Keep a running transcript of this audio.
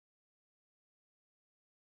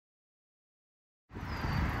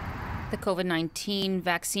The COVID-19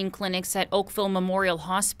 vaccine clinics at Oakville Memorial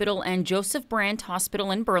Hospital and Joseph Brant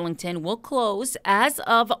Hospital in Burlington will close as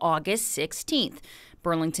of August 16th.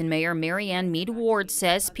 Burlington Mayor Marianne Meed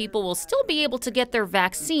says people will still be able to get their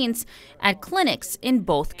vaccines at clinics in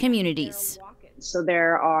both communities. So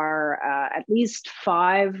there are at least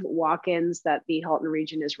 5 walk-ins that the Halton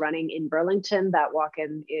Region is running in Burlington. That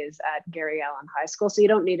walk-in is at Gary Allen High School, so you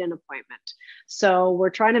don't need an appointment. So we're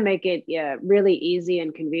trying to make it really easy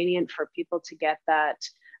and convenient for people to get that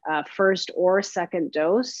first or second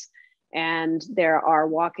dose. And there are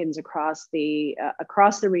walk-ins across the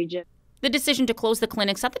region. The decision to close the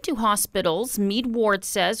clinics at the 2 hospitals, Meed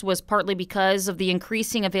says, was partly because of the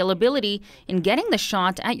increasing availability in getting the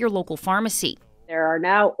shot at your local pharmacy. There are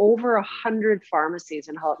now over 100 pharmacies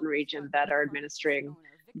in Halton Region that are administering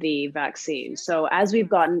the vaccine. So as we've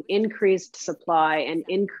gotten increased supply and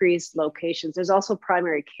increased locations, there's also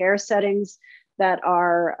primary care settings that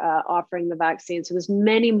are offering the vaccine. So there's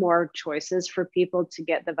many more choices for people to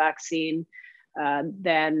get the vaccine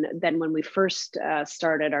than when we first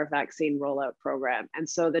started our vaccine rollout program. And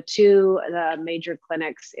so the 2 major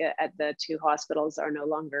clinics at the 2 hospitals are no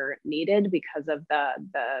longer needed because of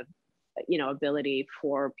the ability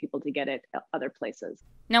for people to get it other places.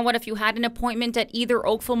 Now, what if you had an appointment at either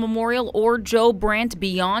Oakville Memorial or Joe Brant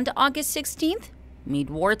beyond August 16th?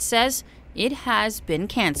 Meed says it has been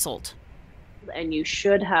canceled. And you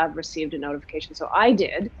should have received a notification. So I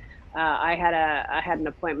did. I had an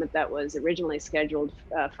appointment that was originally scheduled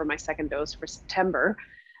for my second dose for September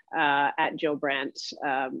at Joe Brant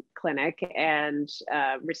Clinic, and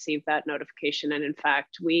received that notification. And in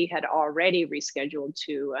fact, we had already rescheduled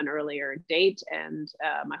to an earlier date, and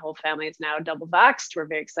my whole family is now double vaxxed. We're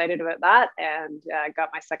very excited about that, and got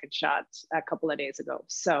my second shot a couple of days ago.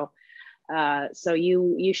 So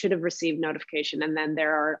you should have received notification, and then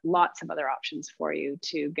there are lots of other options for you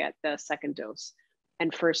to get the second dose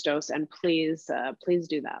and first dose, and please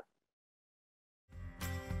do that.